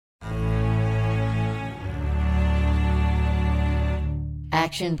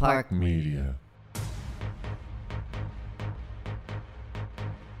Action Park Media.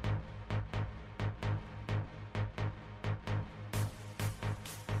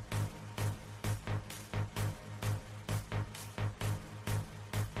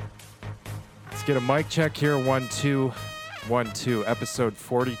 Let's get a mic check here. 1 2 1 2. Episode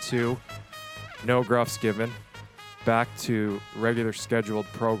 42. No gruffs given. Back to regular scheduled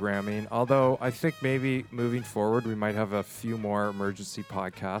programming. Although I think maybe moving forward we might have a few more emergency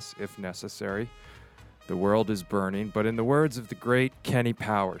podcasts if necessary. The world is burning, but in the words of the great Kenny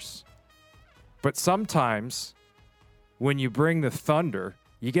Powers. But sometimes when you bring the thunder,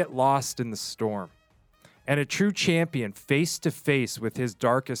 you get lost in the storm. And a true champion face to face with his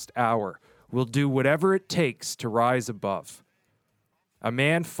darkest hour will do whatever it takes to rise above. A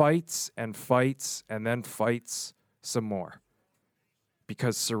man fights and fights and then fights some more.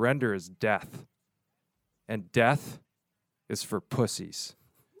 Because surrender is death. And death is for pussies.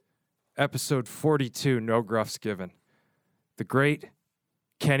 Episode 42, No Gruffs Given. The great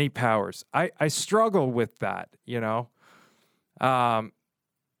Kenny Powers. I struggle with that, you know. I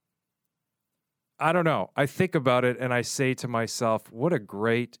don't know. I think about it and I say to myself, what a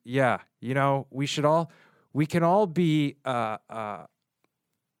great, you know, we can all be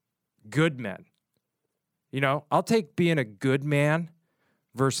good men. You know, I'll take being a good man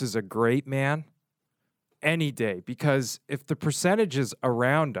versus a great man any day, because if the percentages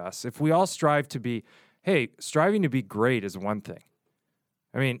around us, if we all strive to be, striving to be great is one thing.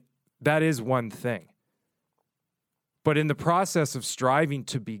 I mean, that is one thing. But in the process of striving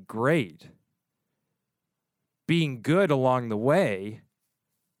to be great, being good along the way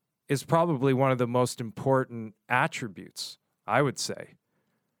is probably one of the most important attributes, I would say.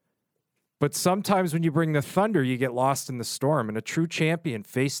 But sometimes when you bring the thunder, you get lost in the storm, and a true champion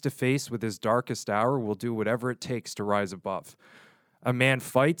face to face with his darkest hour will do whatever it takes to rise above. A man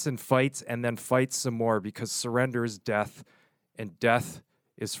fights and fights and then fights some more, because surrender is death and death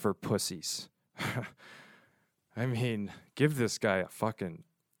is for pussies. I mean, give this guy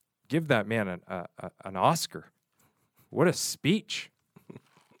give that man an Oscar. What a speech.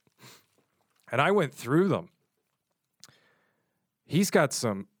 And I went through them. He's got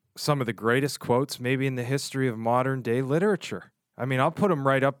some of the greatest quotes maybe in the history of modern day literature. I mean, I'll put him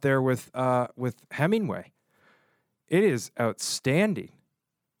right up there with Hemingway. It is outstanding.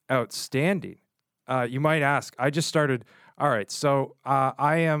 Outstanding. You might ask, I just started, all right, so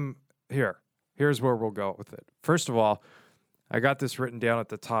I am here. Here's where we'll go with it. First of all, I got this written down at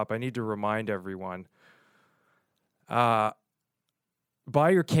the top. I need to remind everyone, buy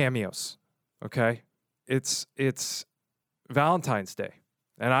your cameos, okay? It's Valentine's Day,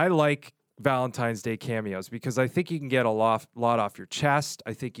 and I like Valentine's Day cameos because I think you can get a lot off your chest.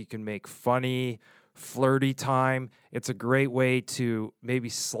 I think you can make funny, flirty time. It's a great way to maybe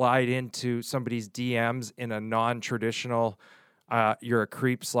slide into somebody's DMs in a non-traditional, you're a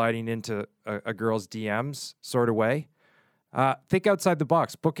creep sliding into a girl's DMs sort of way. Think outside the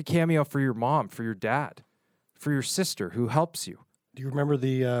box. Book a cameo for your mom, for your dad, for your sister who helps you. Do you remember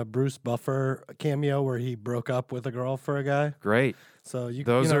the Bruce Buffer cameo where he broke up with a girl for a guy? Great. So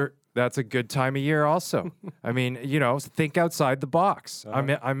that's a good time of year also. I mean, you know, think outside the box. I'm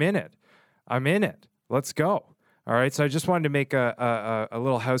in it. I'm in it. Let's go. All right. So I just wanted to make a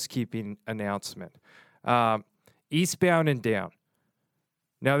little housekeeping announcement. Eastbound and Down.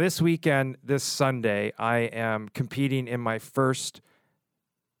 Now, this weekend, this Sunday, I am competing in my first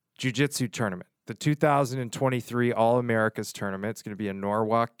jiu-jitsu tournament, the 2023 All-Americas tournament. It's going to be in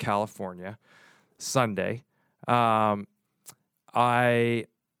Norwalk, California, Sunday. It's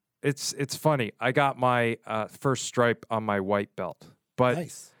funny. I got my first stripe on my white belt. But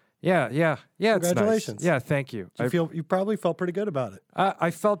nice. Yeah. Congratulations. It's nice. Yeah, thank you. You probably felt pretty good about it. I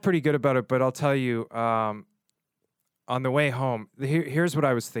felt pretty good about it, but I'll tell you, on the way home, here's what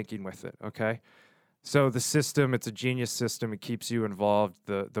I was thinking with it, okay? So the system, it's a genius system. It keeps you involved.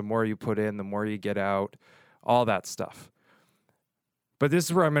 The more you put in, the more you get out, all that stuff. But this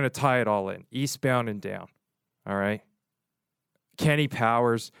is where I'm going to tie it all in. Eastbound and Down, all right? Kenny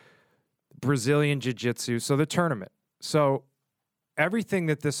Powers, Brazilian Jiu-Jitsu, so the tournament. So everything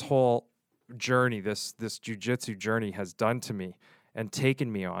that this whole journey, this Jiu-Jitsu journey has done to me and taken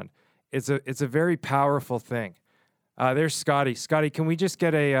me on, it's a very powerful thing. There's Scotty. Scotty, can we just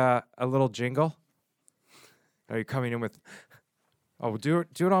get a little jingle? Are you coming in with? Oh, do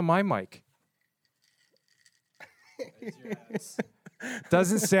it on my mic.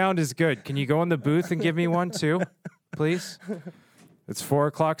 Doesn't sound as good. Can you go in the booth and give me one too, please? It's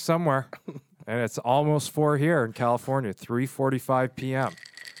 4:00 somewhere, and it's almost 4 here in California. 3:45 p.m.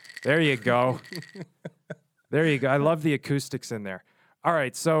 There you go. There you go. I love the acoustics in there. All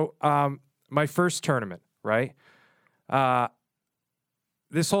right. So my first tournament, right?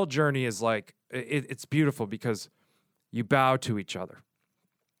 This whole journey is like, it's beautiful because you bow to each other.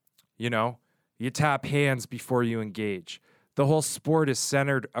 You know, you tap hands before you engage. The whole sport is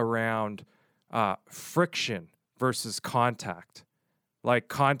centered around friction versus contact. Like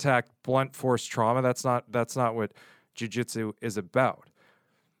contact, blunt force trauma. That's not what jiu-jitsu is about.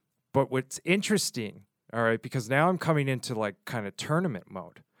 But what's interesting, all right, because now I'm coming into like kind of tournament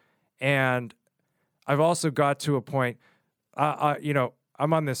mode, and I've also got to a point, you know,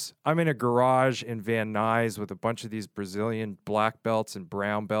 I'm in a garage in Van Nuys with a bunch of these Brazilian black belts and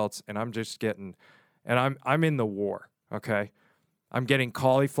brown belts, and I'm just getting, and I'm in the war, okay? I'm getting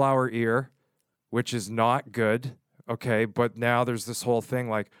cauliflower ear, which is not good, okay? But now there's this whole thing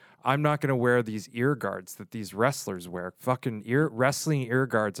like, I'm not going to wear these ear guards that these wrestlers wear. Fucking wrestling ear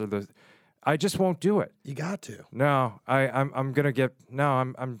guards are I just won't do it. You got to. No, I'm going to get,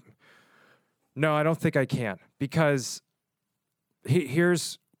 no, no, I don't think I can, because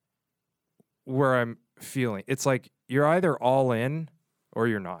here's where I'm feeling. It's like you're either all in or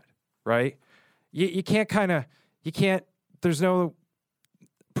you're not, right? You can't there's no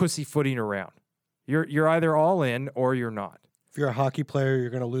pussyfooting around. You're either all in or you're not. If you're a hockey player, you're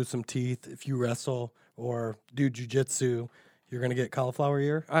going to lose some teeth. If you wrestle or do jiu-jitsu, you're going to get cauliflower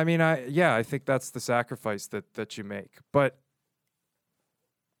ear. I mean, I think that's the sacrifice that you make. But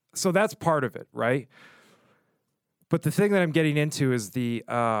so that's part of it, right? But the thing that I'm getting into is the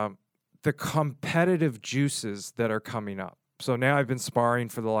competitive juices that are coming up. So now I've been sparring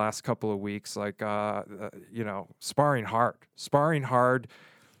for the last couple of weeks, like, you know, sparring hard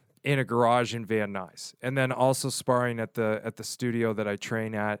in a garage in Van Nuys, and then also sparring at the studio that I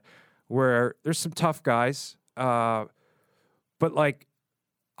train at, where there's some tough guys, but like,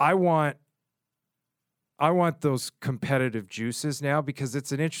 I want those competitive juices now, because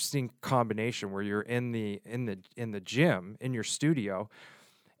it's an interesting combination where you're in the gym in your studio,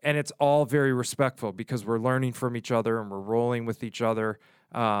 and it's all very respectful because we're learning from each other and we're rolling with each other,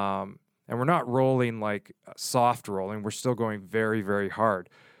 and we're not rolling like soft rolling. We're still going very, very hard,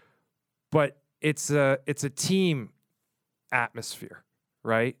 but it's a team atmosphere,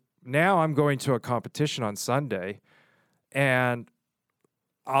 right? Now I'm going to a competition on Sunday, and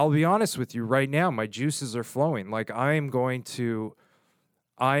I'll be honest with you right now, my juices are flowing. Like I'm not going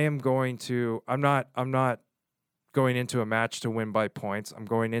into a match to win by points. I'm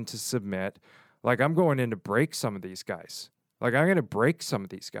going in to submit. Like I'm going in to break some of these guys. Like I'm going to break some of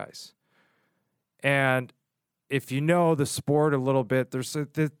these guys. And if you know the sport a little bit, there's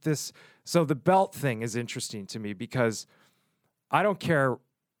this. So the belt thing is interesting to me because I don't care.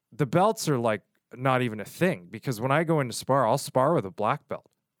 The belts are like not even a thing, because when I go into spar, I'll spar with a black belt.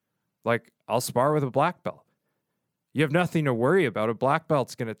 Like I'll spar with a black belt. You have nothing to worry about. A black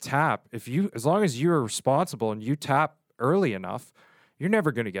belt's going to tap. As long as you're responsible and you tap early enough, you're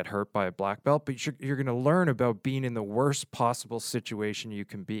never going to get hurt by a black belt, but you're going to learn about being in the worst possible situation you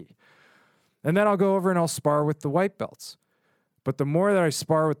can be. And then I'll go over and I'll spar with the white belts. But the more that I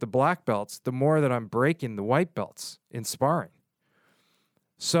spar with the black belts, the more that I'm breaking the white belts in sparring.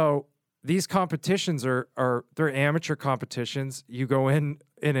 So these competitions they're amateur competitions. You go in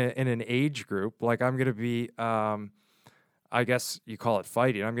an age group. Like I'm going to be, I guess you call it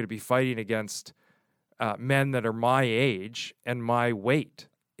fighting. I'm going to be fighting against men that are my age and my weight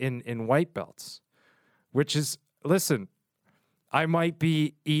in white belts, which is, listen, I might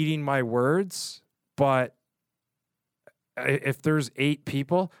be eating my words, but if there's 8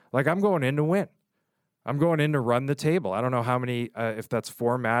 people, like I'm going in to win. I'm going in to run the table. I don't know how many, if that's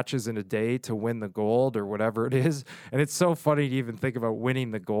 4 matches in a day to win the gold or whatever it is. And it's so funny to even think about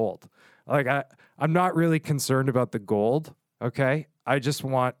winning the gold. Like I'm not really concerned about the gold, okay? I just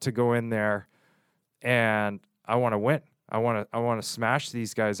want to go in there and I want to win. I want to smash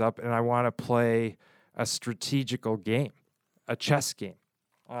these guys up, and I want to play a strategical game, a chess game.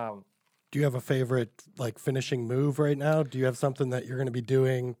 Do you have a favorite like finishing move right now? Do you have something that you're going to be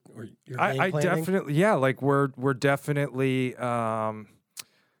doing, or you're I definitely, yeah. Like we're definitely, yeah.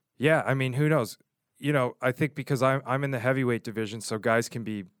 I mean, who knows? You know, I think because I'm in the heavyweight division, so guys can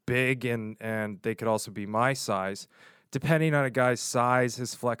be big and they could also be my size, depending on a guy's size,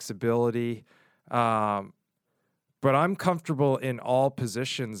 his flexibility. But I'm comfortable in all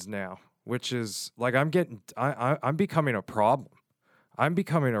positions now, which is like I'm becoming a problem. I'm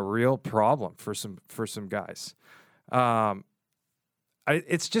becoming a real problem for some guys.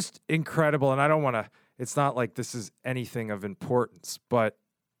 It's just incredible, and I don't want to. It's not like this is anything of importance, but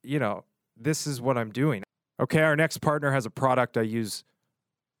you know, this is what I'm doing. Okay, our next partner has a product I use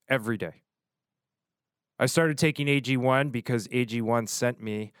every day. I started taking AG1 because AG1 sent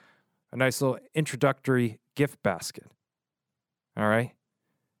me a nice little introductory gift basket. All right.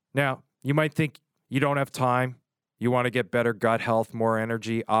 Now, you might think you don't have time. You want to get better gut health, more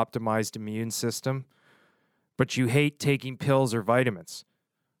energy, optimized immune system, but you hate taking pills or vitamins.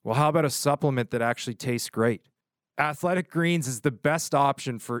 Well, how about a supplement that actually tastes great? Athletic Greens is the best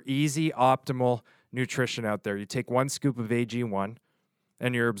option for easy, optimal nutrition out there. You take 1 scoop of AG1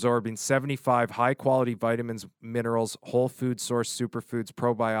 and you're absorbing 75 high-quality vitamins, minerals, whole food source superfoods,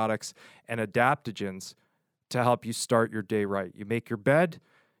 probiotics, and adaptogens to help you start your day right. You make your bed,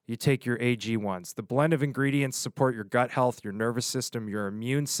 you take your AG1s. The blend of ingredients support your gut health, your nervous system, your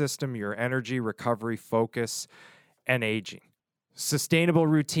immune system, your energy, recovery, focus, and aging. Sustainable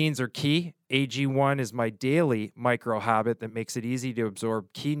routines are key. AG1 is my daily micro habit that makes it easy to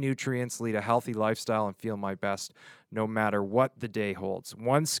absorb key nutrients, lead a healthy lifestyle, and feel my best no matter what the day holds.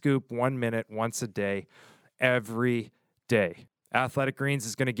 1 scoop, 1 minute, once a day, every day. Athletic Greens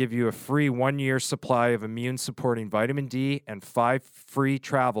is going to give you a free 1-year supply of immune-supporting vitamin D and 5 free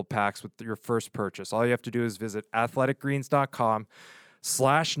travel packs with your first purchase. All you have to do is visit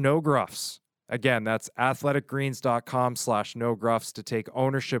athleticgreens.com/nogruffs. Again, that's athleticgreens.com/nogruffs to take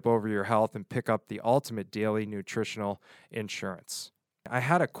ownership over your health and pick up the ultimate daily nutritional insurance. I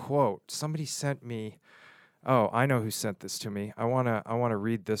had a quote. Somebody sent me. Oh, I know who sent this to me. I wanna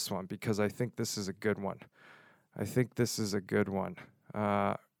read this one because I think this is a good one.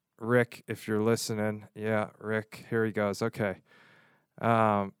 Rick, if you're listening, yeah, Rick, here he goes. Okay.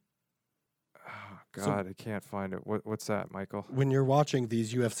 Oh God, I can't find it. What's that, Michael? When you're watching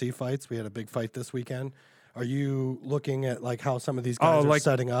these UFC fights, we had a big fight this weekend. Are you looking at like how some of these guys are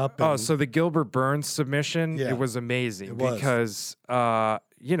setting up? So the Gilbert Burns submission, Yeah, it was amazing it was. because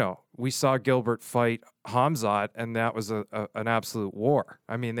we saw Gilbert fight Hamzat, and that was an absolute war.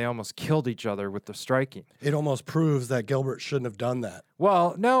 I mean, they almost killed each other with the striking. It almost proves that Gilbert shouldn't have done that.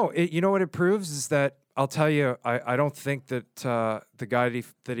 Well, no, you know what it proves is that I'll tell you, I don't think that the guy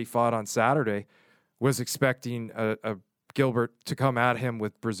that he fought on Saturday was expecting a Gilbert to come at him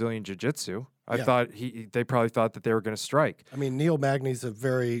with Brazilian Jiu-Jitsu. I thought they probably thought that they were going to strike. I mean, Neil Magny's a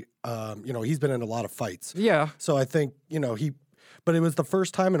very, he's been in a lot of fights. Yeah. So I think, but it was the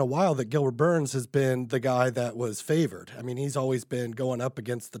first time in a while that Gilbert Burns has been the guy that was favored. I mean, he's always been going up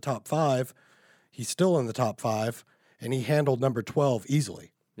against the top 5. He's still in the top 5, and he handled number 12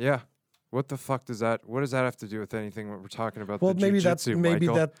 easily. Yeah. What the fuck does that have to do with anything when we're talking about Well, the maybe jiu-jitsu, maybe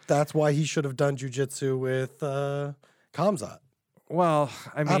Michael? that's why he should have done jiu-jitsu with Khamzat. Well,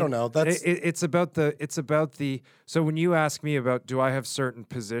 I mean, I don't know. That's it's about the. So when you ask me about do I have certain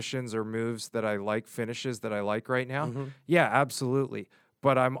positions or moves that I like, finishes that I like right now? Yeah, absolutely.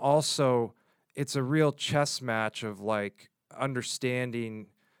 But I'm also, it's a real chess match of like understanding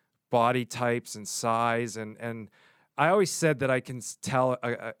body types and size, and I always said that I can tell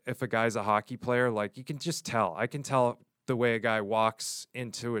if a guy's a hockey player. Like you can just tell. I can tell the way a guy walks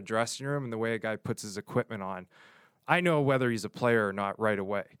into a dressing room and the way a guy puts his equipment on. I know whether he's a player or not right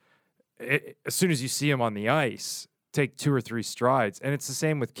away. As soon as you see him on the ice, take 2 or 3 strides. And it's the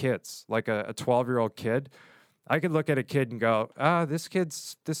same with kids. Like a 12-year-old kid, I could look at a kid and go, this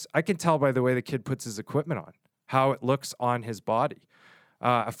kid's this. I can tell by the way the kid puts his equipment on, how it looks on his body.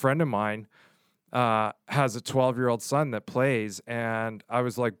 A friend of mine has a 12-year-old son that plays, and I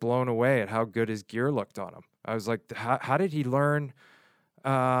was like blown away at how good his gear looked on him. I was like, how did he learn?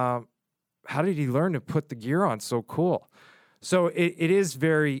 How did he learn to put the gear on so cool? So it is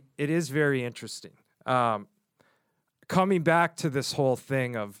very interesting. Coming back to this whole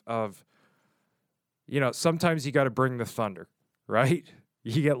thing of sometimes you got to bring the thunder, right?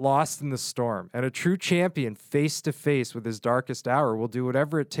 You get lost in the storm, and a true champion face to face with his darkest hour will do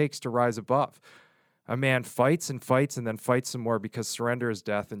whatever it takes to rise above. A man fights and fights and then fights some more because surrender is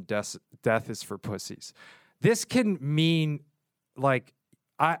death and death is for pussies. This can mean like,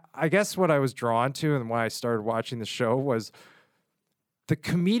 I guess what I was drawn to and why I started watching the show was the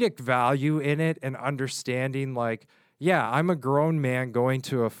comedic value in it and understanding like, yeah, I'm a grown man going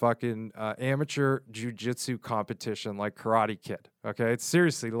to a fucking amateur jiu-jitsu competition like Karate Kid, okay? It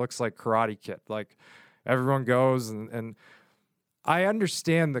seriously looks like Karate Kid. Like everyone goes and I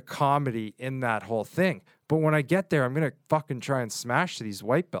understand the comedy in that whole thing. But when I get there, I'm going to fucking try and smash these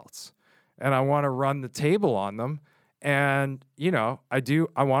white belts. And I want to run the table on them. And, I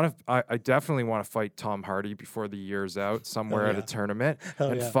definitely want to fight Tom Hardy before the year's out somewhere at a tournament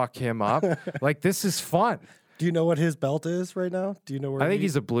and fuck him up. Like, this is fun. Do you know what his belt is right now? Do you know where I think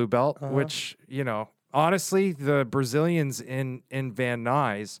he's a blue belt, which, honestly, the Brazilians in Van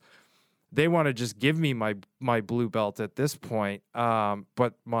Nuys, they want to just give me my blue belt at this point.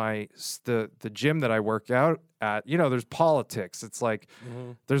 But the gym that I work out at, there's politics. It's like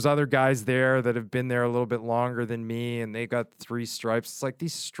there's other guys there that have been there a little bit longer than me, and they got 3 stripes. It's like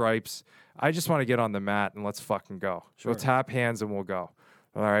these stripes. I just want to get on the mat and let's fucking go. Sure. We'll tap hands and we'll go.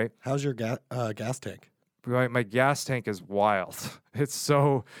 All right. How's your gas tank? My gas tank is wild. It's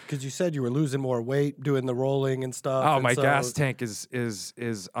so, because you said you were losing more weight doing the rolling and stuff. oh, and my so- gas tank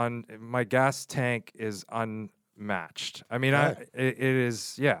my gas tank is unmatched. I mean, Okay. it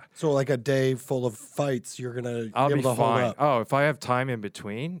is, yeah. So like a day full of fights, you're gonna I'll be be able to hold fine. up. Oh, if I have time in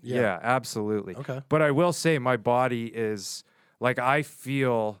between, Yeah. yeah, absolutely. Okay. But I will say my body is like, I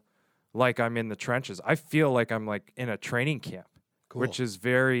feel like I'm in the trenches. I feel like I'm like in a training camp. Cool. Which is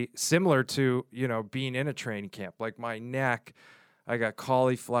very similar to, being in a training camp. Like my neck, I got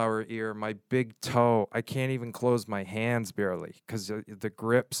cauliflower ear, my big toe. I can't even close my hands barely because the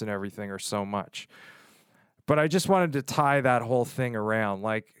grips and everything are so much. But I just wanted to tie that whole thing around.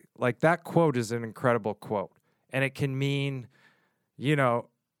 Like that quote is an incredible quote. And it can mean,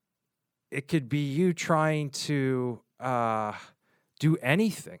 it could be you trying to do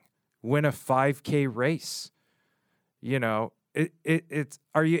anything, win a 5K race, It's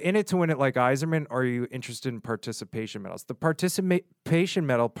are you in it to win it like Yzerman, or are you interested in participation medals? The participation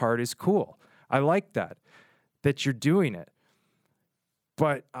medal part is cool. I like that you're doing it.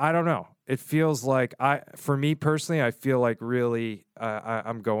 But I don't know. It feels like for me personally, I feel like really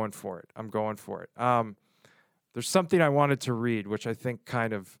I'm going for it. There's something I wanted to read, which I think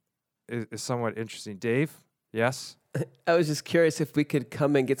kind of is somewhat interesting. Dave, yes? I was just curious if we could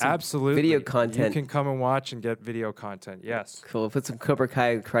come and get some Absolutely. video content. You can come and watch and get video content. Yes. Cool. Put some Cobra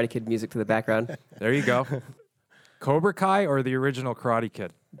Kai Karate Kid music to the background. There you go. Cobra Kai or the original Karate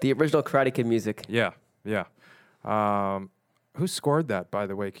Kid? The original Karate Kid music. Yeah. Who scored that, by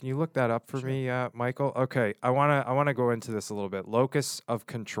the way? Can you look that up for me, Michael? Okay. I wanna go into this a little bit. Locus of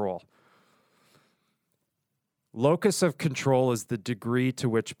control. Locus of control is the degree to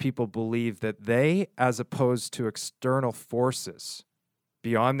which people believe that they, as opposed to external forces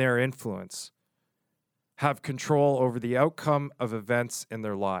beyond their influence, have control over the outcome of events in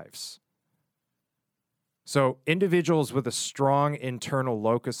their lives. So, individuals with a strong internal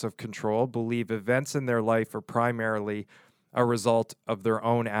locus of control believe events in their life are primarily a result of their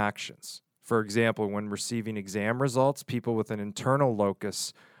own actions. For example, when receiving exam results, people with an internal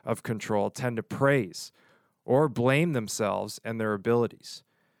locus of control tend to praise or blame themselves and their abilities.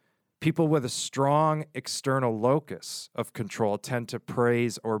 People with a strong external locus of control tend to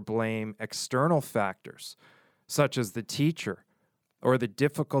praise or blame external factors, such as the teacher or the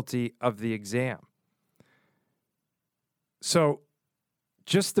difficulty of the exam. So,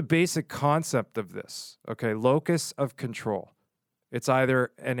 just the basic concept of this, okay, locus of control. It's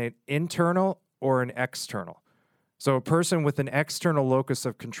either an internal or an external. So, a person with an external locus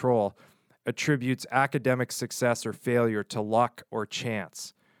of control attributes academic success or failure to luck or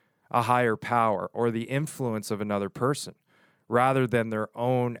chance, a higher power, or the influence of another person, rather than their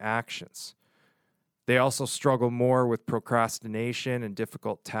own actions. They also struggle more with procrastination and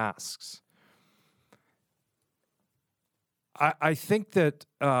difficult tasks. I think that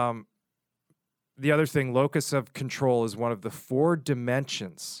the other thing, locus of control, is one of the 4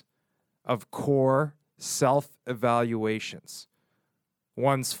 dimensions of core self-evaluations.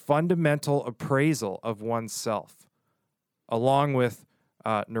 One's fundamental appraisal of oneself, along with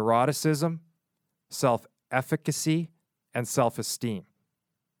neuroticism, self-efficacy, and self-esteem.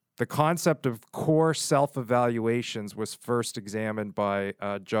 The concept of core self-evaluations was first examined by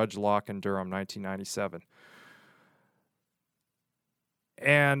Judge Locke in Durham, 1997.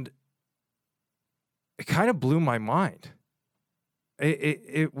 And it kind of blew my mind.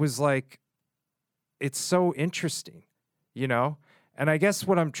 It was like, it's so interesting, And I guess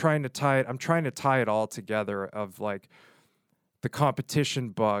what I'm trying to tie it all together of like the competition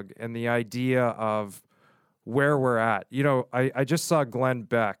bug and the idea of where we're at. I just saw Glenn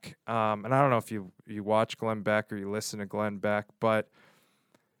Beck, and I don't know if you watch Glenn Beck or you listen to Glenn Beck, but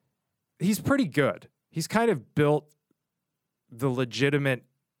he's pretty good. He's kind of built the legitimate,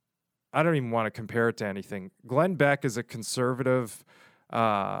 I don't even want to compare it to anything. Glenn Beck is a conservative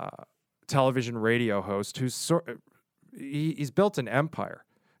television radio host who's he's built an empire.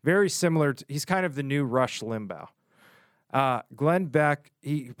 Very similar to, he's kind of the new Rush Limbaugh. Glenn Beck,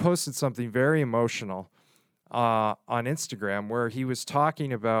 he posted something very emotional on Instagram where he was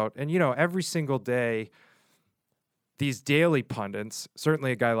talking about, and every single day, these daily pundits,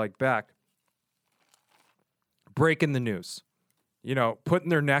 certainly a guy like Beck, breaking the news, putting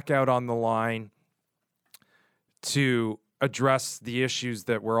their neck out on the line to address the issues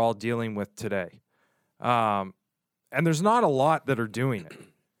that we're all dealing with today. And there's not a lot that are doing it.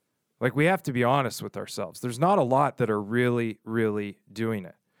 Like, we have to be honest with ourselves. There's not a lot that are really, really doing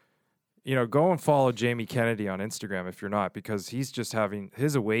it. You know, go and follow Jamie Kennedy on Instagram if you're not, because he's just having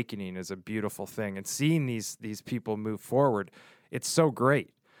his awakening is a beautiful thing. And seeing these people move forward, it's so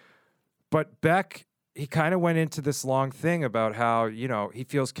great. But Beck, he kind of went into this long thing about how, you know, he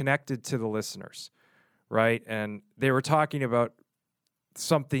feels connected to the listeners, right? And they were talking about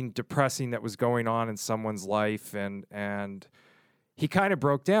something depressing that was going on in someone's life, and he kind of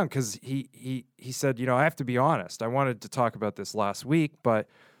broke down because he said, you know, I have to be honest. I wanted to talk about this last week, but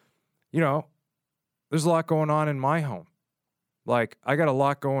you know, there's a lot going on in my home. Like, I got a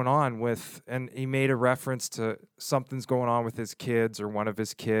lot going on with, and he made a reference to something's going on with his kids or one of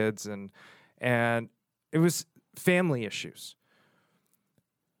his kids, and it was family issues.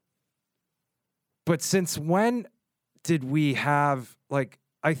 But since when did we have, like,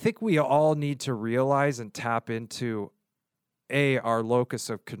 I think we all need to realize and tap into our locus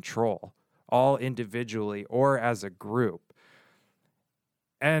of control, all individually or as a group.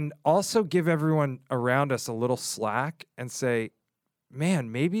 And also give everyone around us a little slack and say,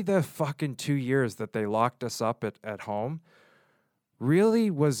 man, maybe the fucking 2 years that they locked us up at home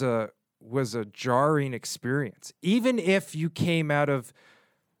really was a jarring experience. Even if you came out of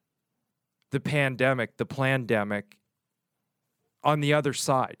the plandemic on the other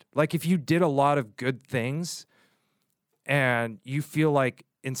side. Like, if you did a lot of good things and you feel like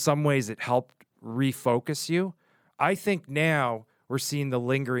in some ways it helped refocus you, I think now we're seeing the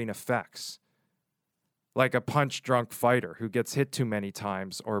lingering effects, like a punch-drunk fighter who gets hit too many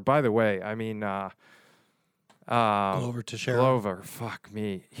times. Or, by the way, I mean, Glover Teixeira. Glover, fuck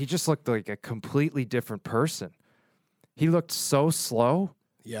me. He just looked like a completely different person. He looked so slow.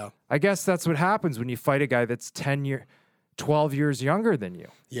 Yeah. I guess that's what happens when you fight a guy that's 12 years younger than you.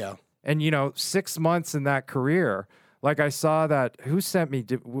 Yeah. And, you know, 6 months in that career. Like, I saw that. Who sent me?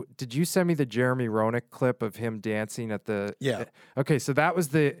 Did you send me the Jeremy Roenick clip of him dancing at the? Yeah. Okay, so that was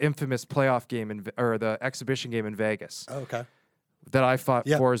the infamous playoff game or the exhibition game in Vegas. Oh, okay. That I fought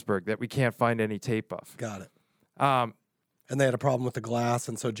Yep. Forsberg that we can't find any tape of. Got it. Um, And they had a problem with the glass,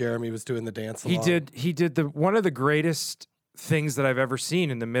 and so Jeremy was doing the dance along. He did one of the greatest things that I've ever seen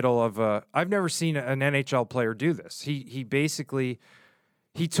in the middle of a. I've never seen an NHL player do this. He basically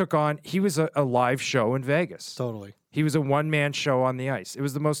took on. He was a live show in Vegas. Totally. He was a one-man show on the ice. It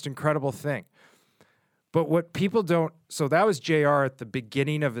was the most incredible thing. But what people don't... So that was JR at the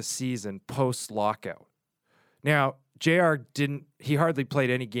beginning of a season post-lockout. Now, JR didn't... He hardly played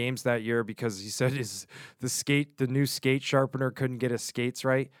any games that year because he said the new skate sharpener couldn't get his skates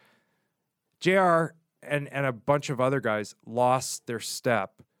right. JR and a bunch of other guys lost their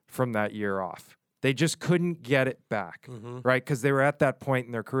step from that year off. They just couldn't get it back, right? Because they were at that point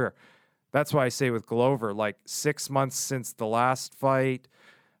in their career. That's why I say with Glover, like 6 months since the last fight,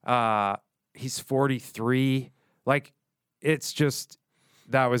 he's 43. Like, it's just,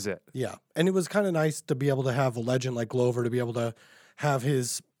 that was it. Yeah. And it was kind of nice to be able to have a legend like Glover to be able to have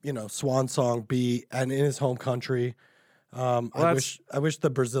his, you know, swan song be and in his home country. I wish the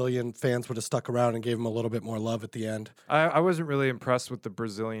Brazilian fans would have stuck around and gave him a little bit more love at the end. I wasn't really impressed with the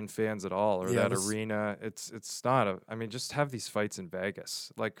Brazilian fans at all, or Yeah, that arena. It's not a. I mean, just have these fights in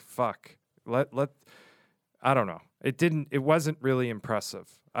Vegas. Like, fuck. Let. I don't know. It wasn't really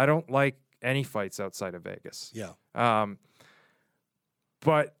impressive. I don't like any fights outside of Vegas. Yeah.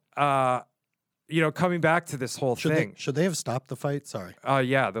 But you know, coming back to this whole thing, should they have stopped the fight? Sorry.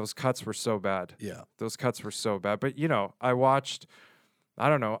 Yeah, those cuts were so bad. Yeah. Those cuts were so bad. But, you know, I watched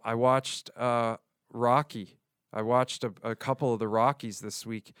Rocky. I watched a couple of the Rockies this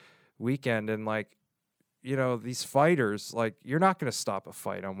weekend, and, like, you know, these fighters, like, you're not going to stop a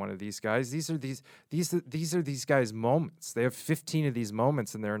fight on one of these guys. These are these guys' moments. They have 15 of these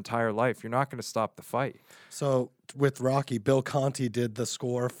moments in their entire life. You're not going to stop the fight. So with Rocky, Bill Conti did the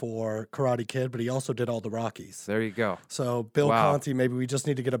score for Karate Kid, but he also did all the Rockies. There you go. So Bill Conti, maybe we just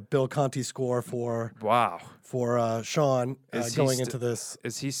need to get a Bill Conti score for Sean going into this.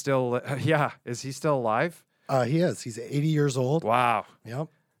 Is he still? Is he still alive? He is. He's 80 years old. Wow. Yep.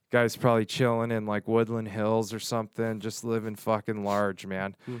 Guy's probably chilling in like Woodland Hills or something, just living fucking large,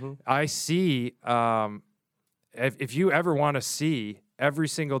 man. Mm-hmm. I see. If you ever want to see, every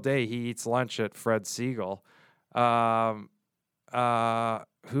single day he eats lunch at Fred Siegel. Who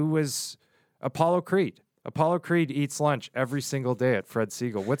was Apollo Creed? Apollo Creed eats lunch every single day at Fred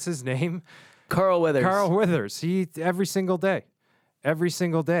Siegel. What's his name? Carl Withers. Carl Withers. He eats every single day. Every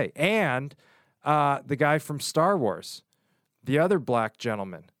single day. And the guy from Star Wars, the other black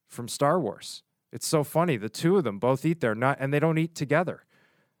gentleman from Star Wars, It's so funny. The two of them both eat there, and they don't eat together.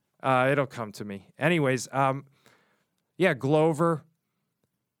 It'll come to me. Anyways, yeah, Glover,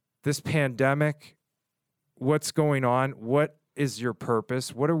 this pandemic, what's going on? What is your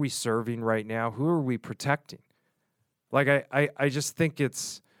purpose? What are we serving right now? Who are we protecting? Like, I just think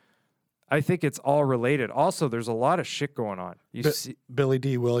it's all related. Also, there's a lot of shit going on. You see Billy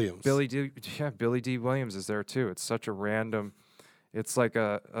D. Williams. Billy D. Williams is there too. It's such a random, it's like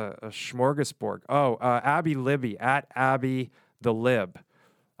a smorgasbord. Oh, Abby Libby, at Abby the Lib.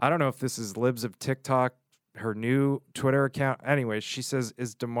 I don't know if this is Libs of TikTok, her new Twitter account. Anyways, she says,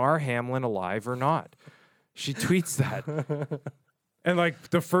 is Damar Hamlin alive or not? She tweets that. And like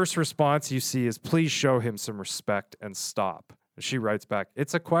the first response you see is, please show him some respect and stop. She writes back,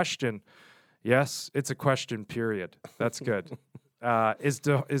 it's a question. Yes, it's a question, period. That's good. Is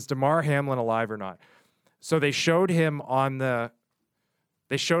Damar Hamlin alive or not? So they showed him at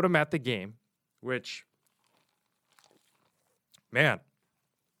the game, which, man,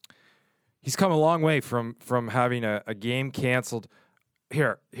 he's come a long way from having a game canceled.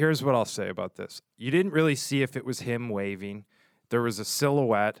 Here's what I'll say about this. You didn't really see if it was him waving. There was a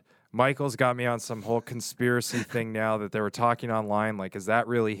silhouette. Michael's got me on some whole conspiracy thing now that they were talking online. Like, is that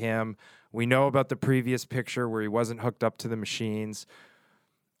really him? We know about the previous picture where he wasn't hooked up to the machines.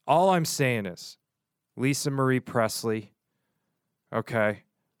 All I'm saying is, Lisa Marie Presley, okay,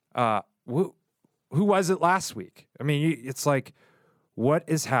 who was it last week? I mean, it's like, what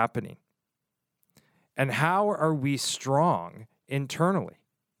is happening? And how are we strong internally?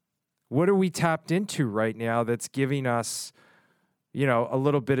 What are we tapped into right now that's giving us, a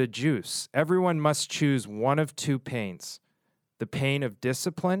little bit of juice? Everyone must choose one of two pains, the pain of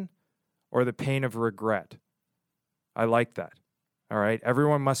discipline or the pain of regret. I like that. All right.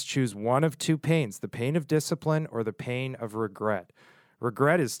 Everyone must choose one of two pains, the pain of discipline or the pain of regret.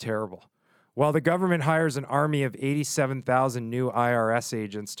 Regret is terrible. While the government hires an army of 87,000 new IRS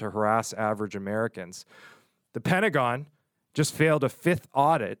agents to harass average Americans, the Pentagon just failed a fifth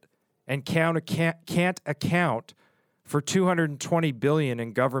audit and can't account for $220 billion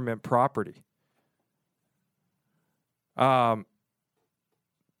in government property. That's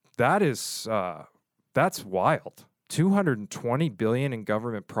wild. $220 billion in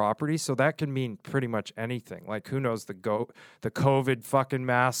government property. So that can mean pretty much anything. Like, who knows, the COVID fucking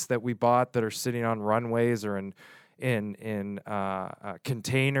masks that we bought that are sitting on runways or in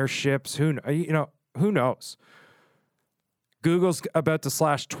container ships. Who knows? Google's about to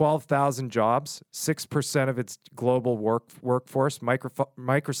slash 12,000 jobs, 6% of its global workforce.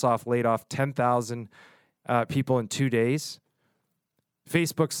 Microsoft laid off 10,000 people in 2 days.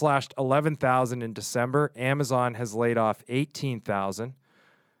 Facebook slashed 11,000 in December. Amazon has laid off 18,000.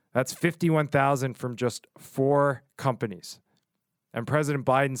 That's 51,000 from just 4 companies. And President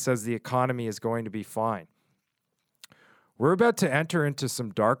Biden says the economy is going to be fine. We're about to enter into some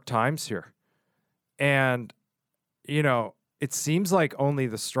dark times here. And, it seems like only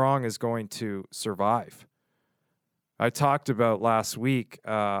the strong is going to survive. I talked about last week,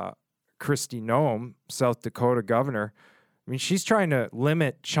 Kristi Noem, South Dakota governor. I mean, she's trying to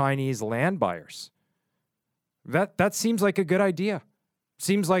limit Chinese land buyers. That seems like a good idea.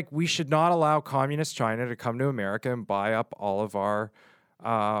 Seems like we should not allow communist China to come to America and buy up all of our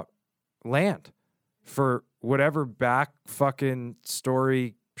land for whatever back fucking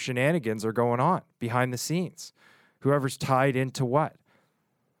story shenanigans are going on behind the scenes. Whoever's tied into what.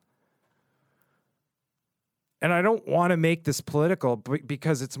 And I don't want to make this political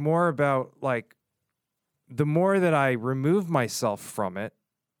because it's more about, like, the more that I remove myself from it,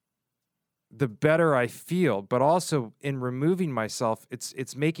 the better I feel. But also in removing myself,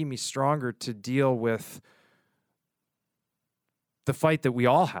 it's making me stronger to deal with the fight that we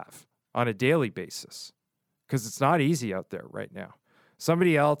all have on a daily basis, because it's not easy out there right now.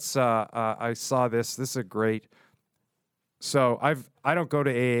 Somebody else, I saw this. This is a great. So I don't go to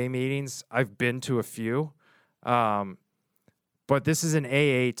AA meetings. I've been to a few, but this is an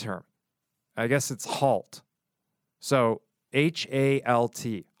AA term. I guess it's HALT. So HALT,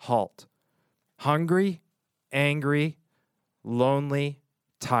 HALT. Hungry, angry, lonely,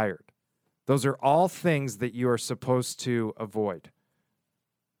 tired. Those are all things that you are supposed to avoid,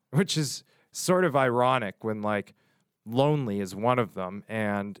 which is sort of ironic when, like, lonely is one of them.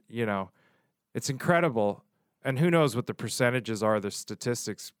 And, it's incredible. And who knows what the percentages are, the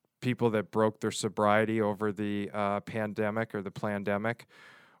statistics, people that broke their sobriety over the pandemic or the plandemic,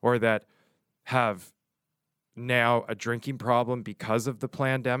 or that have now a drinking problem because of the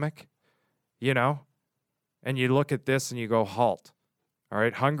plandemic, And you look at this and you go, HALT. All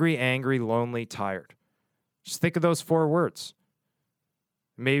right, hungry, angry, lonely, tired. Just think of those 4 words.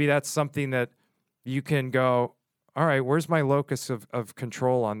 Maybe that's something that you can go, all right, where's my locus of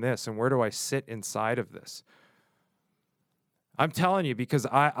control on this? And where do I sit inside of this? I'm telling you, because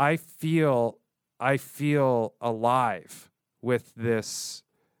I feel alive with this,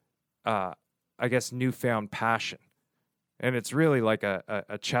 I guess, newfound passion. And it's really like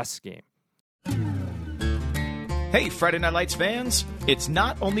a chess game. Hey, Friday Night Lights fans! It's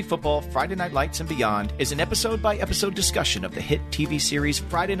Not Only Football. Friday Night Lights and Beyond is an episode-by-episode discussion of the hit TV series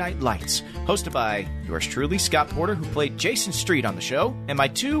Friday Night Lights, hosted by yours truly, Scott Porter, who played Jason Street on the show, and my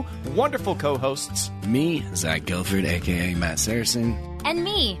two wonderful co-hosts. Me, Zach Guilford, a.k.a. Matt Saracen. And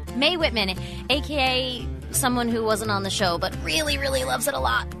me, Mae Whitman, a.k.a. someone who wasn't on the show but really, really loves it a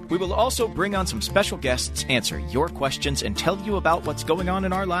lot. We will also bring on some special guests, answer your questions, and tell you about what's going on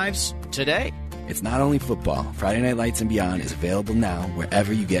in our lives today. It's Not Only Football. Friday Night Lights and Beyond is available now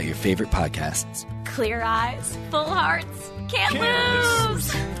wherever you get your favorite podcasts. Clear eyes, full hearts, can't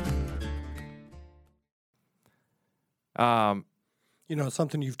lose! You know,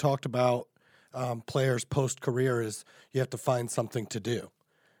 something you've talked about players post-career is you have to find something to do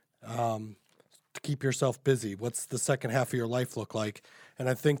to keep yourself busy. What's the second half of your life look like? And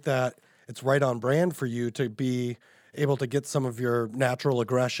I think that it's right on brand for you to be able to get some of your natural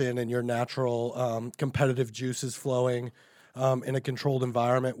aggression and your natural competitive juices flowing in a controlled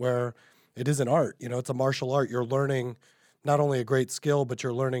environment where it is an art. You know, it's a martial art. You're learning not only a great skill, but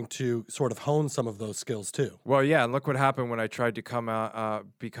you're learning to sort of hone some of those skills too. Well, yeah, and look what happened when I tried to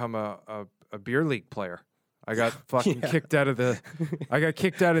become a beer league player. I got fucking kicked out of the. I got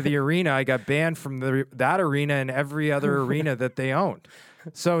kicked out of the arena. I got banned from that arena and every other arena that they owned.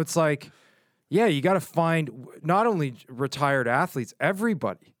 So it's like, yeah, you got to find not only retired athletes,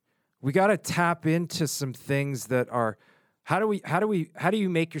 everybody. We got to tap into some things that are. How do you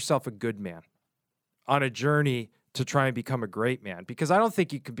make yourself a good man on a journey to try and become a great man? Because I don't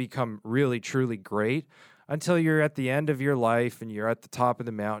think you can become really, truly great until you're at the end of your life and you're at the top of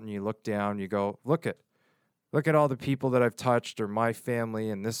the mountain. You look down, you go, look at all the people that I've touched, or my family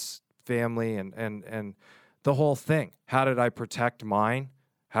and this family and the whole thing. How did I protect mine?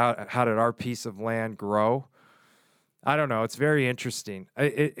 How did our piece of land grow? I don't know. It's very interesting.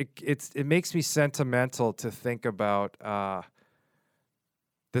 It makes me sentimental to think about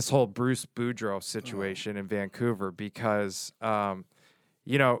this whole Bruce Boudreau situation in Vancouver because,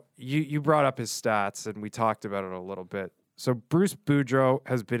 you know, you brought up his stats and we talked about it a little bit. So Bruce Boudreau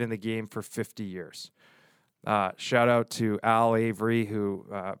has been in the game for 50 years. Shout out to Al Avery, who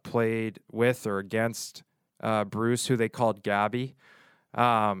played with or against Bruce, who they called Gabby.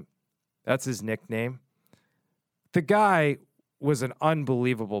 That's his nickname. The guy was an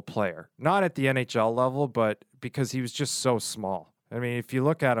unbelievable player, not at the NHL level, but because he was just so small. I mean, if you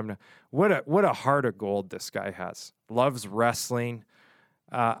look at him, what a heart of gold this guy has. Loves wrestling.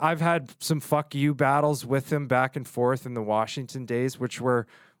 I've had some fuck you battles with him back and forth in the Washington days, which were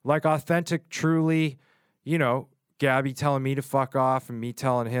like authentic, truly, you know, Gabby telling me to fuck off and me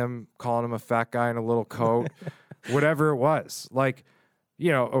telling him, calling him a fat guy in a little coat, whatever it was. Like,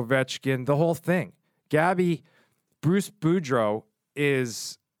 you know, Ovechkin, the whole thing. Bruce Boudreau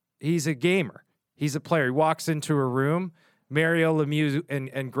he's a gamer. He's a player. He walks into a room, Mario Lemieux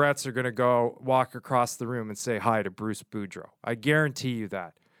and Gretz are going to go walk across the room and say hi to Bruce Boudreau. I guarantee you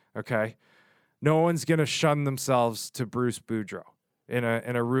that, okay? No one's going to shun themselves to Bruce Boudreau in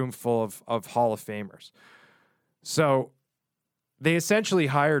a room full of Hall of Famers. So they essentially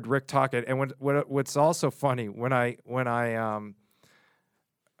hired Rick Tocchet. And what's also funny, when I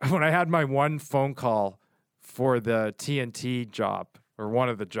had my one phone call for the TNT job, or one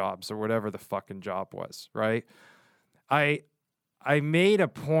of the jobs, or whatever the fucking job was, right? I made a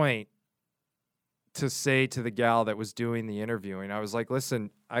point to say to the gal that was doing the interviewing, I was like, listen,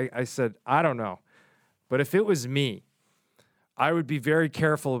 I said, I don't know, but if it was me, I would be very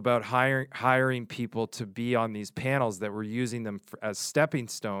careful about hiring people to be on these panels that were using them as stepping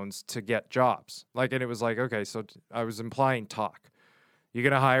stones to get jobs. Like, and it was like, okay, so I was implying Talk. You're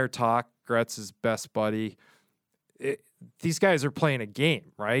going to hire Talk, Gretz's best buddy. These guys are playing a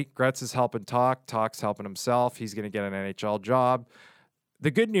game, right? Gretz is helping Talk. Talk's helping himself. He's going to get an NHL job. The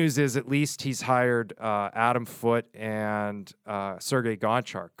good news is at least he's hired Adam Foote and Sergei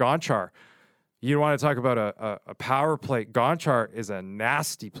Gonchar. Gonchar, you want to talk about a power play. Gonchar is a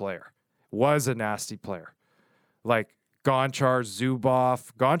nasty player. Was a nasty player. Like Gonchar,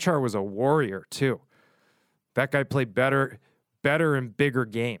 Zubov. Gonchar was a warrior too. That guy played better and bigger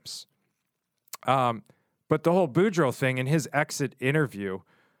games. But the whole Boudreau thing in his exit interview,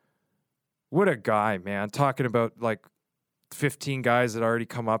 what a guy, man. Talking about like 15 guys that already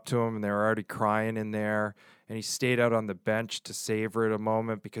come up to him and they were already crying in there. and he stayed out on the bench to savor it a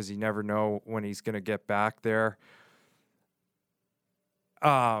moment because you never know when he's going to get back there.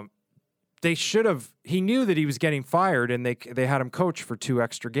 They should have. He knew that he was getting fired, and they had him coach for 2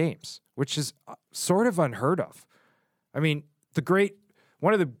 extra games, which is sort of unheard of. I mean,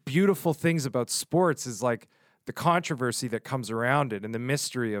 one of the beautiful things about sports is like the controversy that comes around it and the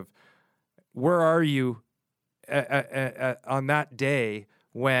mystery of where are you on that day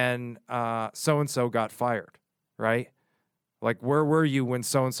when so-and-so got fired, right? Like, where were you when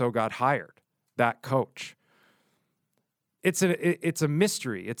so-and-so got hired, that coach? It's a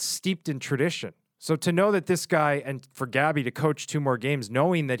mystery. It's steeped in tradition. So to know that this guy, and for Gabby to coach 2 more games,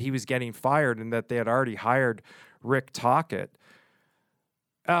 knowing that he was getting fired and that they had already hired Rick Tocchet,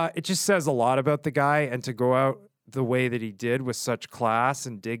 it just says a lot about the guy, and to go out the way that he did with such class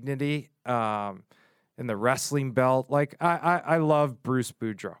and dignity, in the wrestling belt. Like, I love Bruce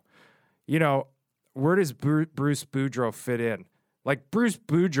Boudreau. You know, where does Bruce Boudreau fit in? Like, Bruce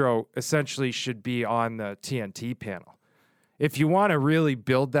Boudreau essentially should be on the TNT panel. If you want to really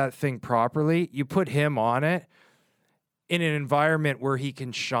build that thing properly, you put him on it in an environment where he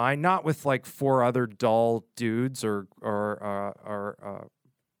can shine, not with like 4 other dull dudes or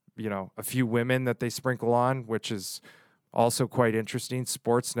you know, a few women that they sprinkle on, which is also quite interesting.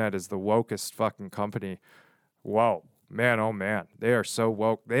 Sportsnet is the wokest fucking company. Whoa, man, oh man. They are so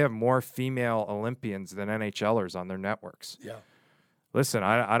woke. They have more female Olympians than NHLers on their networks. Yeah. Listen,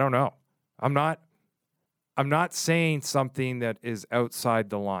 I don't know. I'm not saying something that is outside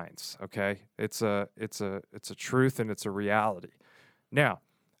the lines, okay? It's a truth, and it's a reality. Now,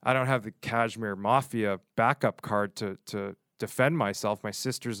 I don't have the Kashmir Mafia backup card to defend myself. My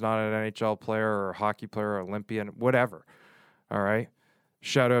sister's not an NHL player or a hockey player or Olympian, whatever. All right.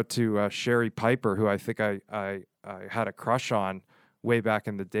 Shout out to Sherry Piper, who I think I had a crush on way back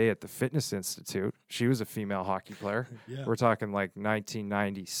in the day at the Fitness Institute. She was a female hockey player. Yeah. We're talking like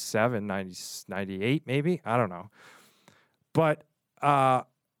 1997, 98 maybe. I don't know. But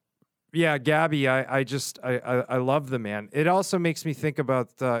yeah, Gabby, I love the man. It also makes me think about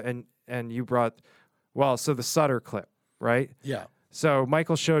and you brought, so the Sutter clip, right? Yeah. So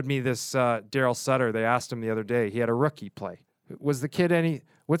Michael showed me this Daryl Sutter. They asked him the other day. He had a rookie play. Was the kid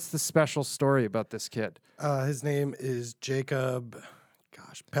what's the special story about this kid? His name is Jacob,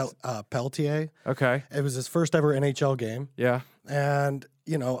 Peltier. Okay. It was his first ever NHL game. Yeah. And,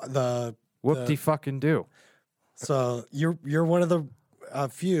 you know, whoop-de-fucking-do. So you're one of the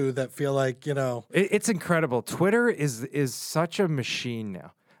few that feel like, you know. It's incredible. Twitter is such a machine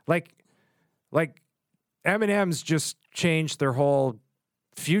now. Like M&M's just changed their whole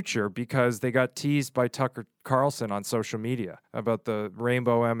future because they got teased by Tucker Carlson on social media about the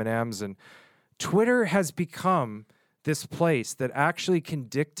rainbow M&Ms, and Twitter has become this place that actually can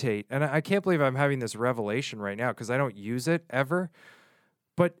dictate, and I can't believe I'm having this revelation right now because I don't use it ever,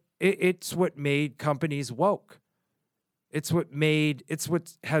 but it's what made companies woke. It's the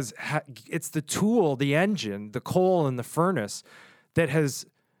tool, the engine, the coal in the furnace that has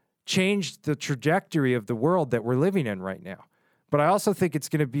changed the trajectory of the world that we're living in right now. But I also think it's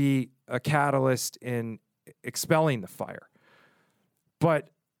going to be a catalyst in expelling the fire. But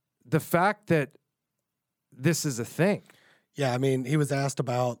the fact that this is a thing. Yeah, I mean, he was asked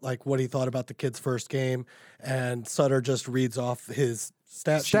about like what he thought about the kid's first game, and Sutter just reads off his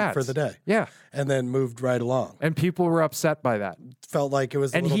stats sheet for the day. Yeah. And then moved right along. And people were upset by that. Felt like it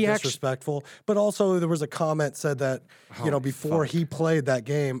was a little disrespectful. But also there was a comment said that, before he played that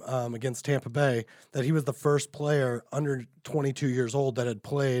game against Tampa Bay, that he was the first player under 22 years old that had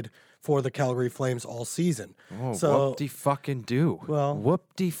played for the Calgary Flames all season. Oh, so, whoop-de-fucking-do. Well,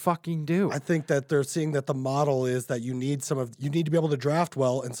 whoop-de-fucking-do. I think that they're seeing that the model is that you need to be able to draft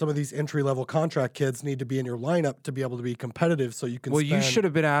well, and some of these entry-level contract kids need to be in your lineup to be able to be competitive so you can you should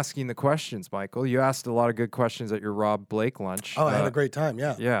have been asking the questions, Michael. You asked a lot of good questions at your Rob Blake lunch. Oh, I had a great time,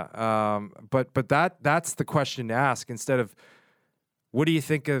 yeah. Yeah. But that's the question to ask instead of what do you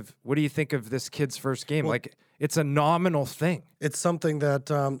think of this kid's first game? Well, it's a nominal thing. It's something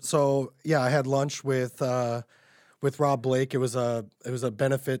that I had lunch with Rob Blake. It was a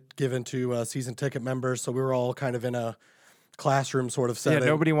benefit given to season ticket members, so we were all kind of in a classroom sort of setting. Yeah,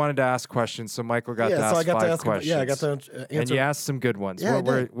 nobody wanted to ask questions, so Michael got to ask five questions. I got to answer. And you asked some good ones. Yeah,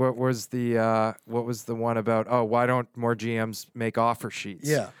 what was the one about? Why don't more GMs make offer sheets?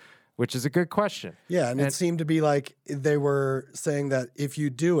 Yeah. Which is a good question. Yeah, and it seemed to be like they were saying that if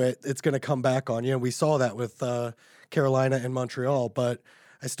you do it, it's going to come back on you. And we saw that with Carolina and Montreal. But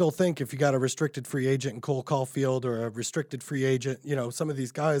I still think if you got a restricted free agent in Cole Caulfield or a restricted free agent, some of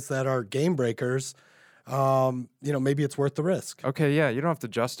these guys that are game breakers, maybe it's worth the risk. Okay, yeah, you don't have to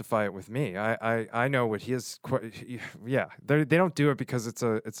justify it with me. I know what yeah, they don't do it because it's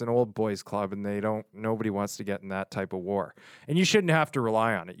an old boys club and nobody wants to get in that type of war. And you shouldn't have to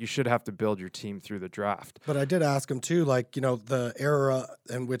rely on it. You should have to build your team through the draft. But I did ask him too, the era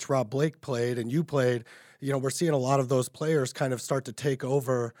in which Rob Blake played and you played, we're seeing a lot of those players kind of start to take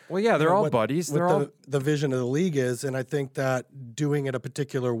over. Well, yeah, they're all buddies. The vision of the league is, and I think that doing it a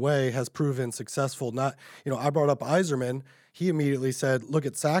particular way has proven successful. Not, I brought up Yzerman. He immediately said, look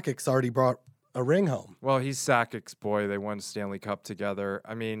at Sakic's already brought a ring home. Well, he's Sakic's boy. They won Stanley Cup together.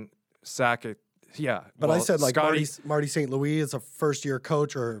 I mean, Sakic, yeah. But I said Scotty, Marty St. Louis is a first-year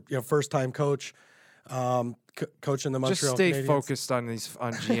coach or first-time coach. Coaching the Montreal just stay Canadiens. Focused on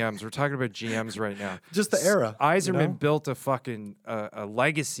GMs. We're talking about GMs right now. Just the era. Yzerman built a fucking a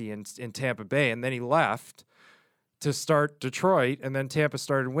legacy in Tampa Bay, and then he left to start Detroit, and then Tampa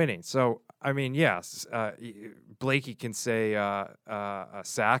started winning. So I mean, yes, Blakey can say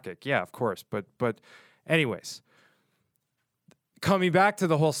Sakic, yeah, of course. But anyways, coming back to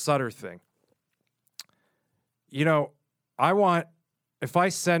the whole Sutter thing, if I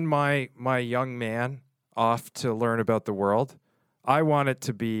send my young man off to learn about the world, I want it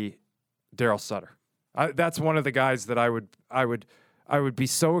to be Daryl Sutter. That's one of the guys that I would be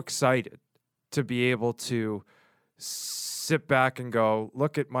so excited to be able to sit back and go,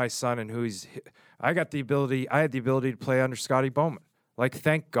 look at my son and who I had the ability to play under Scotty Bowman. Like,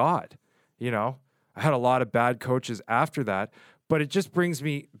 thank God, I had a lot of bad coaches after that, but it just brings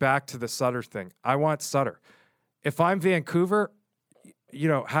me back to the Sutter thing. I want Sutter. If I'm Vancouver,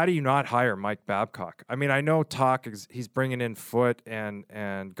 how do you not hire Mike Babcock? I mean, I know he's bringing in Foote and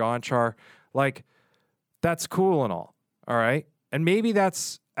Gonchar. Like, that's cool and all right? And maybe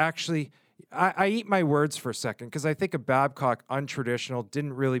that's actually, I eat my words for a second because I think of Babcock untraditional,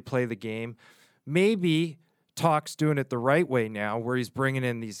 didn't really play the game. Maybe Talk's doing it the right way now where he's bringing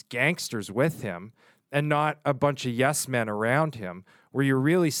in these gangsters with him and not a bunch of yes men around him, where you're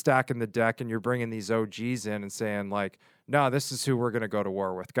really stacking the deck and you're bringing these OGs in and saying, like, no, this is who we're going to go to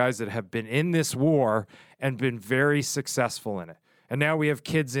war with. Guys that have been in this war and been very successful in it. And now we have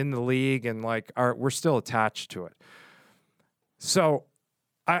kids in the league and we're still attached to it. So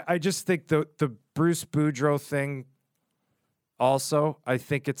I just think the Bruce Boudreau thing also, I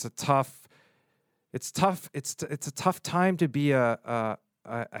think it's a tough time to be a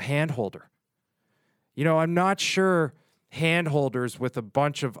hand holder. I'm not sure hand holders with a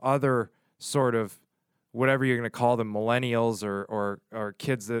bunch of other sort of whatever you're going to call them, millennials or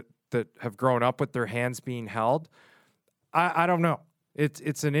kids that have grown up with their hands being held. I don't know.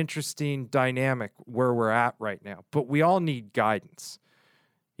 It's an interesting dynamic where we're at right now, but we all need guidance.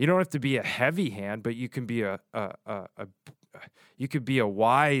 You don't have to be a heavy hand, but you can be a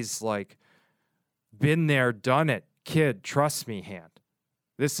wise, been there, done it, kid, trust me hand.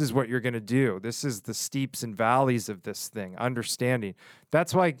 This is what you're going to do. This is the steeps and valleys of this thing, understanding.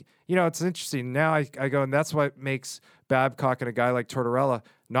 That's why, it's interesting. Now I go, and that's what makes Babcock and a guy like Tortorella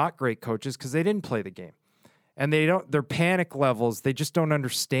not great coaches, because they didn't play the game. And their panic levels, they just don't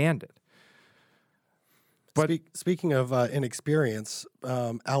understand it. But speaking of inexperience,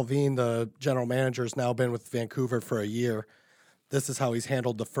 Alvin, the general manager, has now been with Vancouver for a year. This is how he's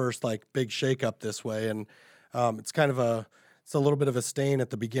handled the first big shakeup this way. And it's kind of it's a little bit of a stain at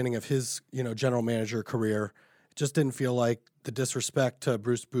the beginning of his, general manager career. It just didn't feel like the disrespect to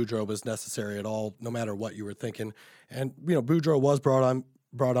Bruce Boudreau was necessary at all, no matter what you were thinking. And, Boudreau was brought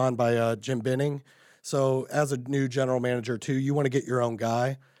on by Jim Binning. So as a new general manager too, you want to get your own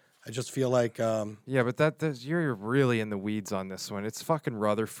guy. I just feel like yeah, but you're really in the weeds on this one. It's fucking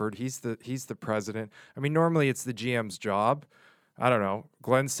Rutherford. He's the president. I mean, normally it's the GM's job. I don't know.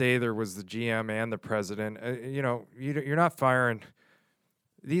 Glenn Sather was the GM and the president. You're not firing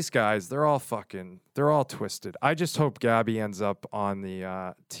these guys. They're all twisted. I just hope Gabby ends up on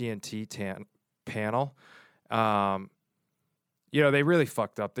the TNT panel. They really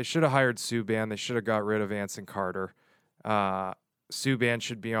fucked up. They should have hired Subban. They should have got rid of Anson Carter. Subban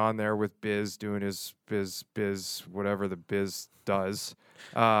should be on there with Biz doing his biz, whatever the Biz does.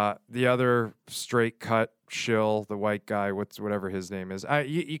 The other straight cut shill, the white guy, whatever his name is.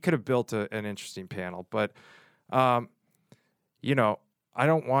 You could have built an interesting panel, but I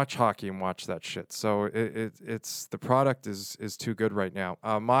don't watch hockey and watch that shit. So it's the product is too good right now.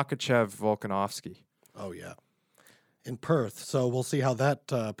 Makachev, Volkanovsky. Oh yeah, in Perth. So we'll see how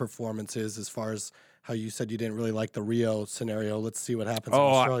that performance is as far as how you said you didn't really like the Rio scenario. Let's see what happens in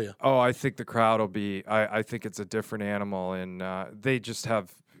Australia. I think the crowd will be. I think it's a different animal, and they just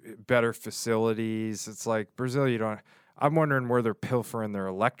have better facilities. It's like Brazil. I'm wondering where they're pilfering their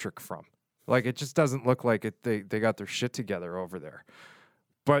electric from. Like, it just doesn't look like it. They got their shit together over there.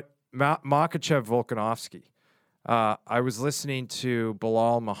 But Makhachev Volkanovski, I was listening to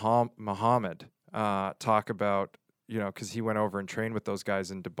Bilal Muhammad talk about, because he went over and trained with those guys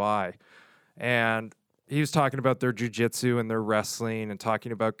in Dubai. And he was talking about their jiu-jitsu and their wrestling and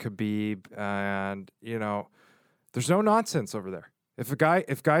talking about Khabib. And, there's no nonsense over there.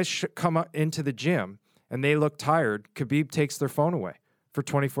 If guys come up into the gym and they look tired, Khabib takes their phone away for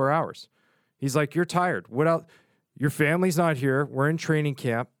 24 hours. He's like, you're tired. What else? Your family's not here. We're in training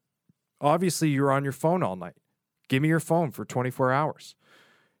camp. Obviously, you're on your phone all night. Give me your phone for 24 hours.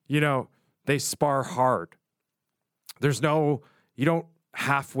 They spar hard. You don't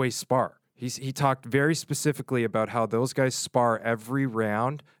halfway spar. He talked very specifically about how those guys spar every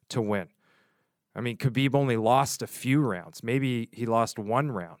round to win. I mean, Khabib only lost a few rounds. Maybe he lost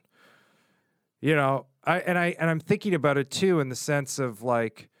one round. I'm thinking about it too in the sense of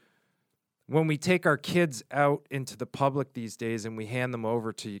like, when we take our kids out into the public these days and we hand them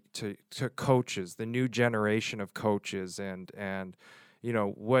over to coaches, the new generation of coaches, and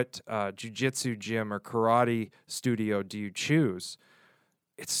what jiu-jitsu gym or karate studio do you choose?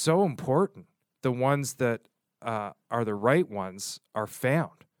 It's so important. The ones that are the right ones are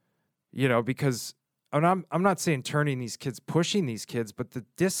found, because I'm not saying turning these kids, pushing these kids, but the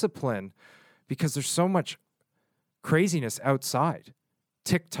discipline, because there's so much craziness outside,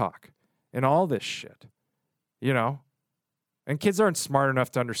 TikTok, and all this shit, And kids aren't smart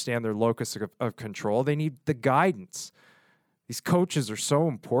enough to understand their locus of control. They need the guidance. These coaches are so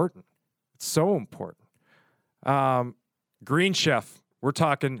important. It's so important. Green Chef, we're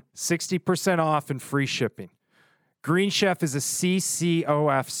talking 60% off and free shipping. Green Chef is a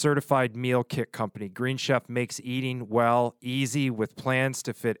CCOF certified meal kit company. Green Chef makes eating well easy with plans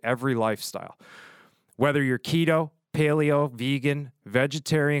to fit every lifestyle. Whether you're keto, paleo, vegan,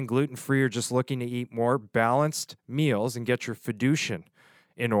 vegetarian, gluten-free, or just looking to eat more balanced meals and get your fiducian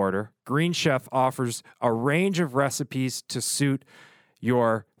in order, Green Chef offers a range of recipes to suit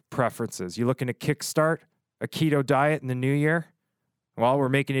your preferences. You looking to kickstart a keto diet in the new year? Well, we're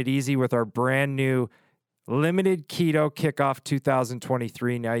making it easy with our brand new limited keto kickoff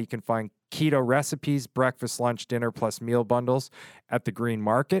 2023. Now you can find keto recipes, breakfast, lunch, dinner, plus meal bundles at the Green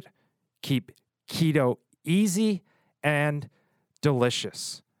Market. Keep keto easy and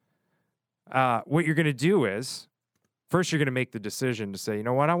delicious. What you're going to do is, first you're going to make the decision to say, you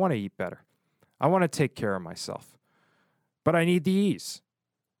know what, I want to eat better. I want to take care of myself, but I need the ease.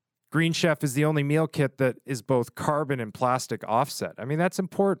 Green Chef is the only meal kit that is both carbon and plastic offset. I mean, that's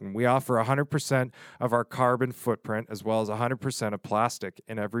important. We offer 100% of our carbon footprint as well as 100% of plastic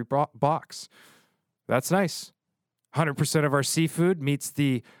in every box. That's nice. 100% of our seafood meets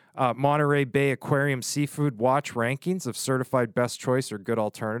the Monterey Bay Aquarium Seafood Watch rankings of certified best choice or good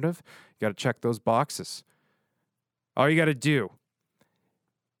alternative. You got to check those boxes. All you got to do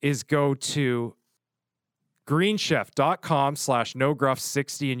is go to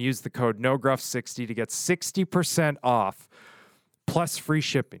greenchef.com/nogruff60 and use the code nogruff60 to get 60% off plus free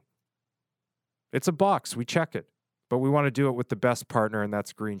shipping. It's a box. We check it, but we want to do it with the best partner, and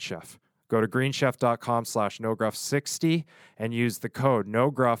that's Green Chef. Go to greenchef.com/nogruff60 and use the code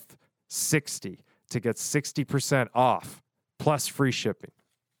nogruff60 to get 60% off plus free shipping.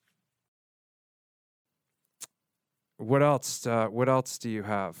 What else do you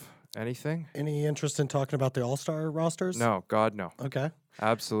have? Anything? Any interest in talking about the All-Star rosters? No, God, no. Okay.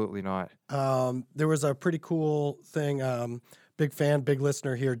 Absolutely not. There was a pretty cool thing. Big fan, big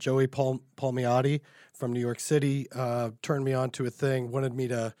listener here, Joey Palmiotti from New York City, turned me on to a thing, wanted me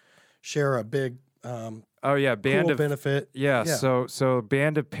to share a big Band cool of benefit. Yeah. So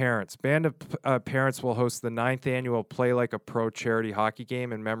Band of Parents. Band of Parents will host the 9th annual Play Like a Pro charity hockey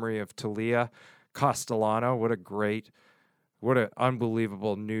game in memory of Talia Castellano. What an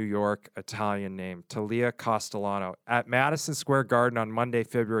unbelievable New York Italian name, Talia Castellano, at Madison Square Garden on Monday,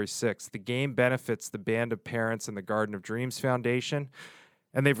 February 6th. The game benefits the Band of Parents and the Garden of Dreams Foundation,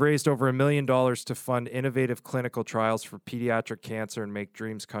 and they've raised over $1 million to fund innovative clinical trials for pediatric cancer and make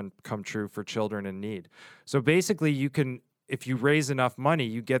dreams come true for children in need. So basically, you can, if you raise enough money,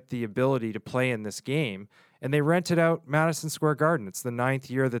 you get the ability to play in this game, and they rented out Madison Square Garden. It's the 9th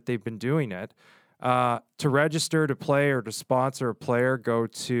year that they've been doing it. To register to play or to sponsor a player, go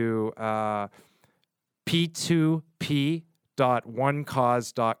to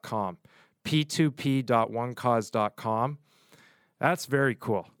p2p.onecause.com. p2p.onecause.com. That's very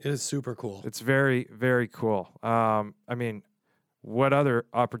cool. It is super cool. It's very, very cool. I mean, what other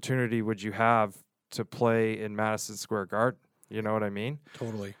opportunity would you have to play in Madison Square Garden? You know what I mean?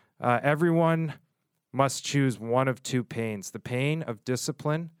 Totally. Everyone must choose one of two pains: the pain of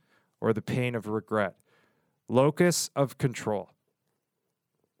discipline or the pain of regret. Locus of control.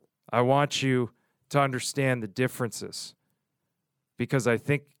 I want you to understand the differences because I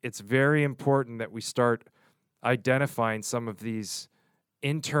think it's very important that we start identifying some of these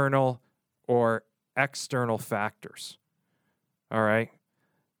internal or external factors. All right.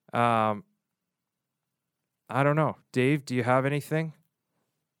 I don't know. Dave, do you have anything?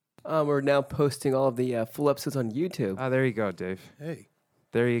 We're now posting all of the full episodes on YouTube. There you go, Dave. Hey.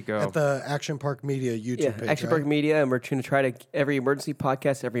 There you go. At the Action Park Media YouTube page. Action Park Media, and we're going to try to, every emergency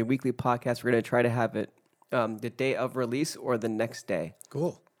podcast, every weekly podcast, we're going to try to have it the day of release or the next day.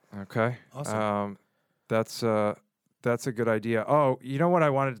 Cool. Okay. Awesome. That's a good idea. Oh, you know what I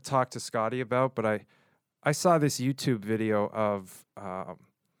wanted to talk to Scotty about, but I saw this YouTube video of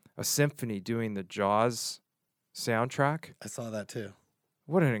a symphony doing the Jaws soundtrack. I saw that too.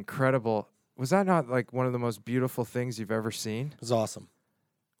 What an incredible, was that not like one of the most beautiful things you've ever seen? It was awesome.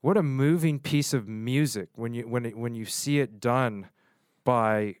 What a moving piece of music when you see it done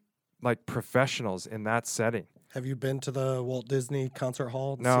by like professionals in that setting. Have you been to the Walt Disney Concert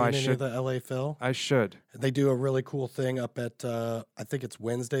Hall? No, I seen any should. of the LA Phil? I should. They do a really cool thing up at I think it's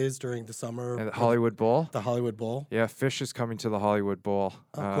Wednesdays during the summer. And the Hollywood Bowl. The Hollywood Bowl. Yeah, Fish is coming to the Hollywood Bowl.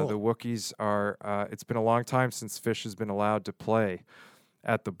 Oh, cool. The Wookiees are. It's been a long time since Fish has been allowed to play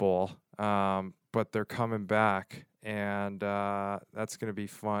at the bowl, but they're coming back, and that's going to be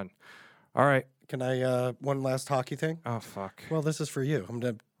fun. All right. Can I one last hockey thing? Oh fuck. Well, this is for you. I'm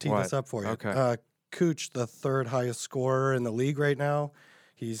going to tee What? this up for you. Okay. Cooch, the third highest scorer in the league right now.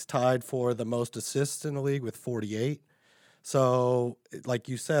 He's tied for the most assists in the league with 48. So, like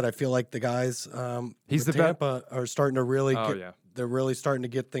you said, I feel like the guys He's with the Tampa are starting to really Oh, get, yeah. they're really starting to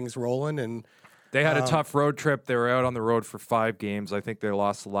get things rolling. And They had a tough road trip. They were out on the road for 5 games. I think they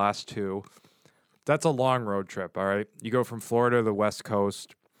lost the last 2. That's a long road trip, all right? You go from Florida to the West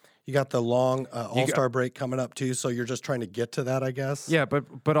Coast. you got the long All-Star break coming up too. So you're just trying to get to that, I guess. Yeah,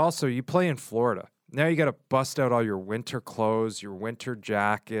 but also you play in Florida. Now you got to bust out all your winter clothes, your winter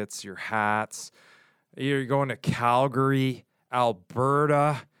jackets, your hats. You're going to Calgary,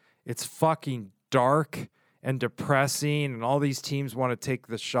 Alberta. It's fucking dark and depressing, and all these teams want to take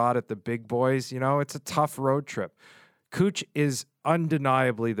the shot at the big boys. You know, it's a tough road trip. Cooch is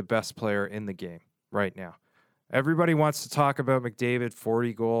undeniably the best player in the game right now. Everybody wants to talk about McDavid,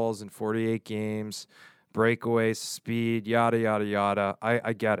 40 goals in 48 games, breakaways, speed, yada, yada, yada.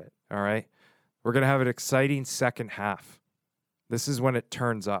 I get it, all right? We're going to have an exciting second half. This is when it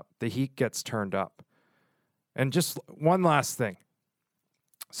turns up. The heat gets turned up. And just one last thing.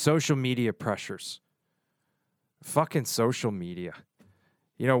 Social media pressures. Fucking social media.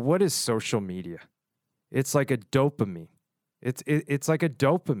 You know, what is social media? It's like a dopamine. It's like a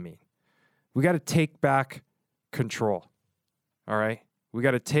dopamine. We got to take back control. All right? We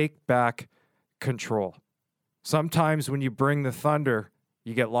got to take back control. Sometimes when you bring the thunder,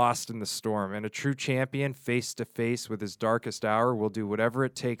 you get lost in the storm, and a true champion face to face with his darkest hour will do whatever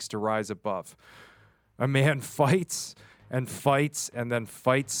it takes to rise above. A man fights and fights and then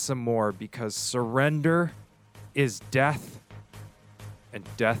fights some more because surrender is death and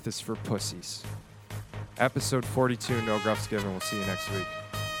death is for pussies. Episode 42, No Gruffs Given. We'll see you next week.